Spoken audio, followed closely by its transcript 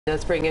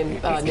Let's bring in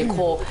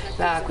Nicole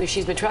back.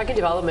 She's been tracking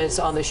developments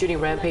on the shooting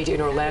rampage in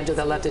Orlando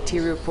that left a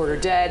TV reporter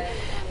dead.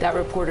 That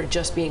reporter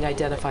just being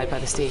identified by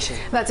the station.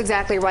 That's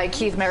exactly right,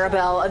 Keith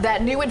Maribel.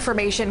 That new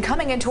information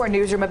coming into our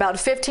newsroom about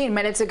 15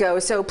 minutes ago.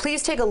 So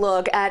please take a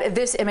look at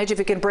this image if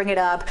you can bring it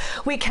up.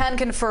 We can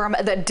confirm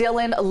that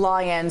Dylan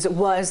Lyons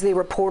was the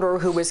reporter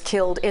who was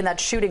killed in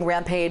that shooting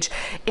rampage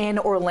in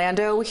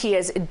Orlando. He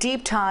has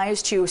deep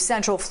ties to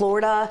Central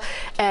Florida,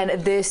 and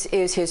this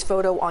is his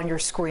photo on your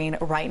screen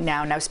right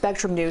now. Now,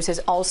 Spectrum News has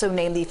also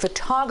named the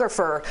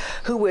photographer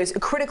who was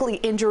critically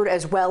injured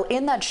as well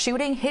in that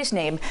shooting. His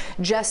name,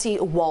 Jesse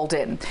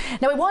Walden.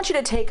 Now, I want you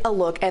to take a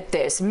look at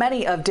this.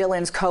 Many of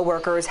Dylan's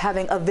co-workers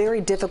having a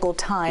very difficult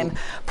time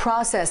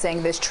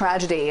processing this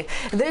tragedy.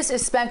 This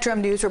is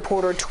Spectrum News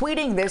reporter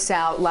tweeting this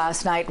out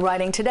last night,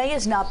 writing, "Today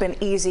has not been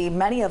easy.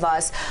 Many of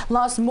us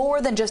lost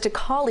more than just a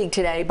colleague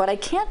today, but I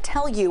can't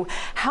tell you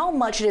how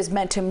much it has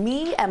meant to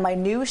me and my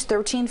News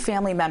 13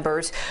 family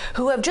members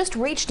who have just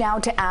reached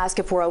out to ask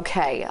if we're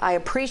okay. I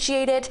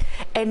appreciate it,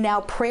 and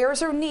now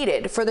prayers are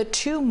needed for the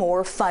two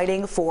more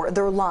fighting for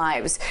their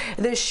lives."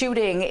 This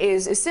shooting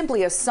is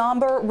simply a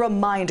somber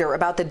reminder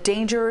about the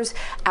dangers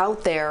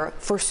out there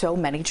for so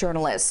many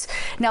journalists.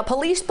 Now,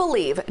 police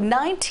believe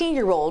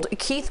 19-year-old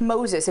Keith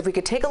Moses, if we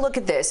could take a look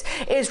at this,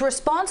 is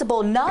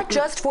responsible not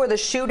just for the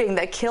shooting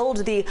that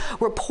killed the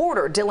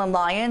reporter Dylan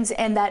Lyons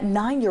and that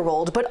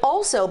 9-year-old, but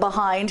also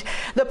behind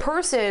the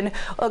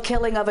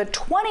killing of a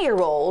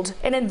 20-year-old,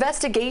 an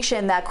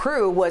investigation that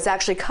crew was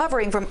actually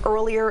covering from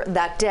earlier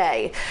that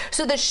day.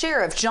 So the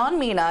sheriff, John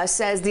Mina,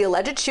 says the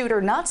alleged shooter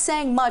not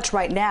saying much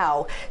right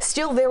now,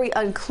 still very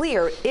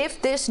unclear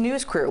if this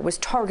news crew was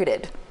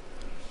targeted.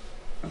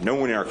 No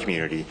one in our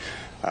community,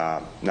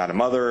 not a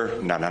mother,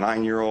 not a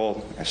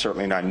 9-year-old, and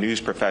certainly not news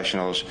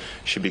professionals,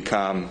 should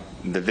become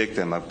the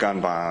victim of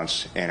gun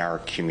violence in our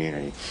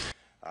community.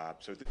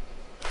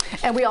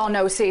 And we all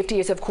know safety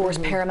is, of course,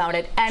 paramount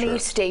at any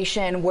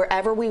station,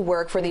 wherever we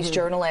work for these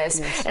journalists.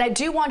 Yes. And I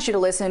do want you to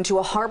listen to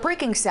a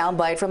heartbreaking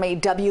soundbite from a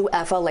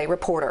WFLA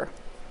reporter.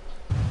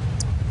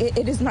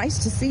 It is nice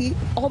to see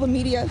all the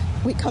media.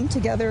 We come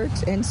together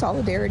in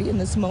solidarity in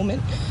this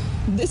moment.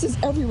 This is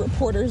every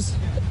reporter's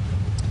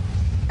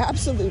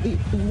absolutely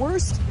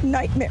worst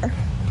nightmare.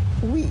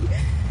 We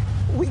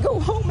go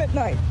home at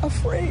night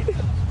afraid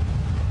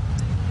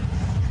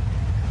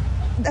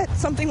that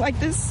something like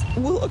this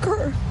will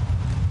occur.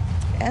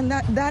 And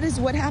that is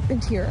what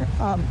happened here.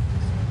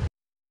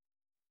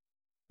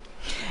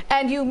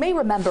 And you may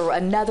remember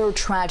another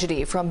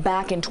tragedy from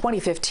back in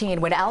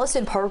 2015 when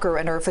Allison Parker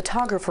and her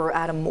photographer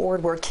Adam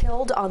Ward were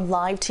killed on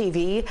live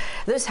TV.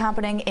 This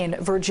happening in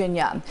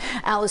Virginia.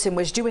 Allison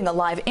was doing a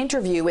live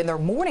interview in their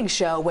morning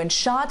show when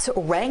shots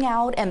rang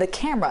out and the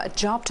camera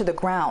dropped to the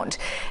ground.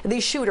 The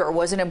shooter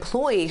was an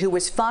employee who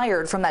was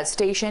fired from that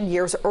station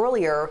years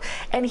earlier,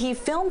 and he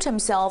filmed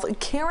himself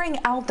carrying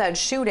out that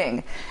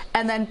shooting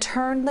and then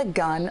turned the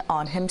gun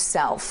on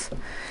himself.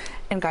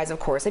 And guys, of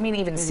course, I mean,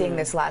 even seeing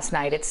this last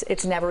night,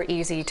 it's never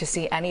easy to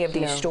see any of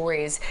these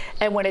stories.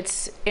 And when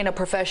it's in a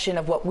profession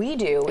of what we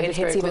do, it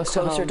hits even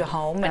closer to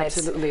home. And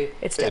absolutely,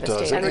 it's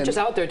devastating. And we're just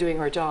out there doing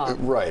our job.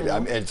 Right. I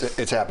mean,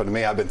 it's happened to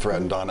me. I've been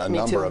threatened on a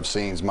number of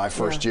scenes. My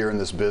first year in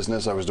this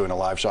business, I was doing a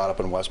live shot up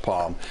in West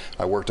Palm.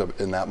 I worked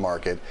up in that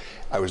market.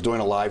 I was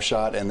doing a live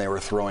shot, and they were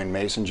throwing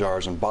mason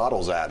jars and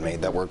bottles at me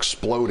that were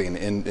exploding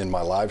in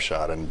my live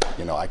shot. And,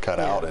 you know, I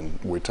cut out and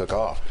we took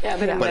off. Yeah,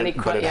 but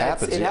it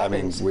happens. I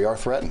mean, we are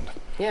threatened.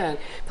 Yeah,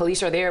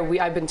 police are there.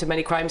 I've been to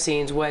many crime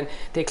scenes when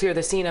they clear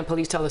the scene and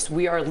police tell us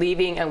we are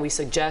leaving, and we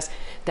suggest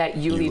that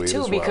you leave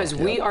too, because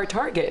we are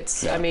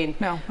targets. I mean,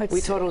 we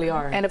totally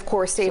are. And of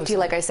course, safety,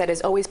 like I said,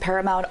 is always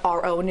paramount.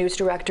 Our own news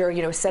director,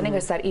 you know, sending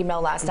us that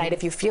email last night.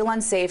 If you feel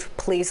unsafe,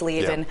 please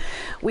leave. And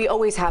we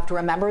always have to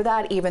remember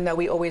that, even though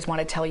we always want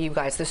to tell you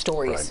guys the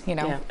stories, you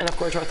know. Yeah. And of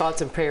course, our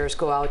thoughts and prayers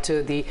go out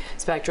to the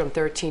Spectrum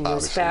 13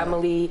 News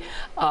family.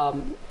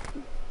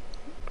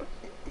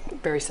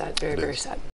 Very sad, very sad.